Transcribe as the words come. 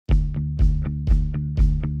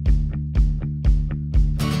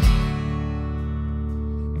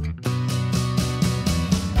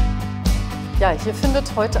Ja, hier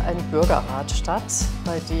findet heute ein Bürgerrat statt,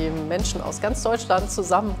 bei dem Menschen aus ganz Deutschland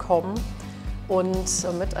zusammenkommen und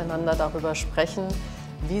miteinander darüber sprechen,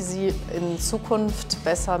 wie sie in Zukunft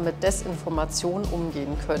besser mit Desinformation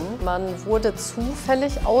umgehen können. Man wurde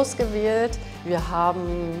zufällig ausgewählt. Wir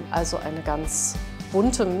haben also eine ganz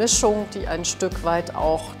bunte Mischung, die ein Stück weit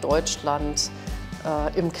auch Deutschland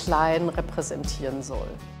im Kleinen repräsentieren soll.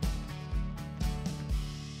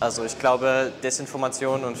 Also ich glaube,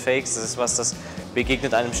 Desinformation und Fakes, das ist was, das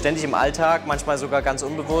begegnet einem ständig im Alltag, manchmal sogar ganz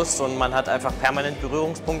unbewusst und man hat einfach permanent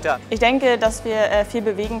Berührungspunkte. Ich denke, dass wir viel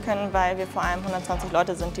bewegen können, weil wir vor allem 120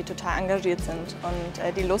 Leute sind, die total engagiert sind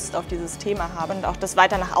und die Lust auf dieses Thema haben und auch das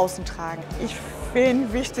weiter nach außen tragen. Ich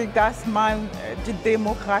finde wichtig, dass man die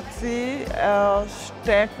Demokratie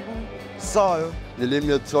stärken soll. Wir leben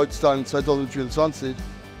jetzt heutzutage 2024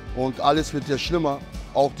 und alles wird ja schlimmer,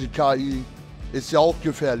 auch die KI. Ist ja auch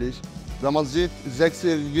gefährlich. Wenn man sieht,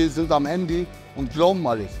 Sechsjährige sind am Handy und glauben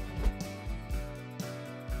alles.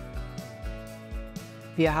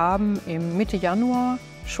 Wir haben im Mitte Januar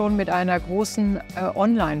schon mit einer großen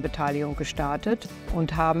Online-Beteiligung gestartet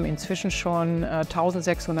und haben inzwischen schon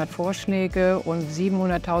 1600 Vorschläge und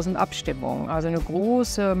 700.000 Abstimmungen. Also eine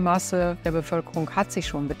große Masse der Bevölkerung hat sich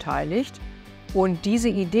schon beteiligt. Und diese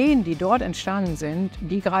Ideen, die dort entstanden sind,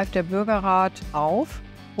 die greift der Bürgerrat auf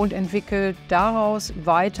und entwickelt daraus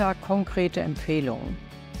weiter konkrete Empfehlungen.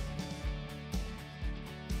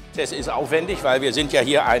 Es ist aufwendig, weil wir sind ja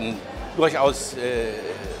hier ein durchaus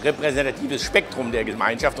repräsentatives Spektrum der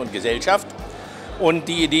Gemeinschaft und Gesellschaft. Und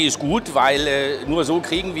die Idee ist gut, weil nur so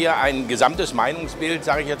kriegen wir ein gesamtes Meinungsbild,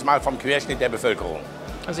 sage ich jetzt mal, vom Querschnitt der Bevölkerung.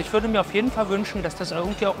 Also ich würde mir auf jeden Fall wünschen, dass das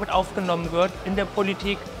irgendwie auch mit aufgenommen wird in der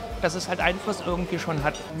Politik, dass es halt Einfluss irgendwie schon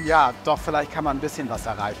hat. Ja, doch, vielleicht kann man ein bisschen was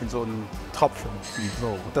erreichen, so ein Tropfen.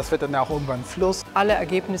 So. Das wird dann auch irgendwann Fluss. Alle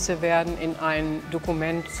Ergebnisse werden in ein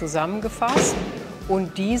Dokument zusammengefasst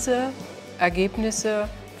und diese Ergebnisse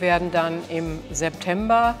werden dann im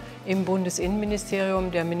September im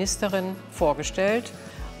Bundesinnenministerium der Ministerin vorgestellt.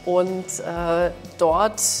 Und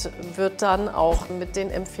dort wird dann auch mit den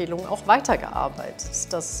Empfehlungen auch weitergearbeitet.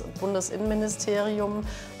 Das Bundesinnenministerium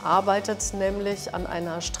arbeitet nämlich an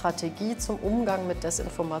einer Strategie zum Umgang mit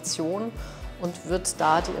Desinformation und wird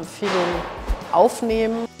da die Empfehlungen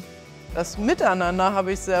aufnehmen. Das Miteinander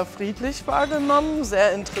habe ich sehr friedlich wahrgenommen,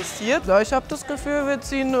 sehr interessiert. Ich habe das Gefühl, wir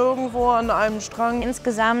ziehen irgendwo an einem Strang.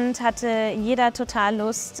 Insgesamt hatte jeder total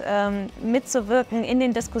Lust, mitzuwirken in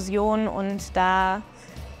den Diskussionen und da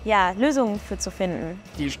Lösungen für zu finden.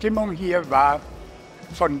 Die Stimmung hier war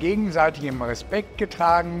von gegenseitigem Respekt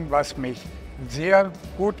getragen, was mich sehr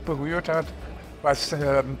gut berührt hat, was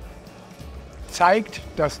zeigt,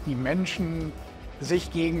 dass die Menschen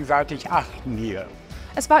sich gegenseitig achten hier.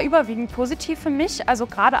 Es war überwiegend positiv für mich, also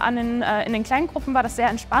gerade in den kleinen Gruppen war das sehr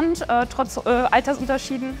entspannt, trotz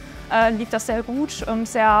Altersunterschieden lief das sehr gut und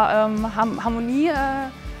sehr harmonievoll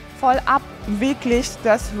ab. Wirklich,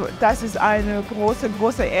 das ist eine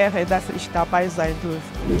große Ehre, dass ich dabei sein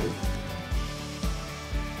durfte.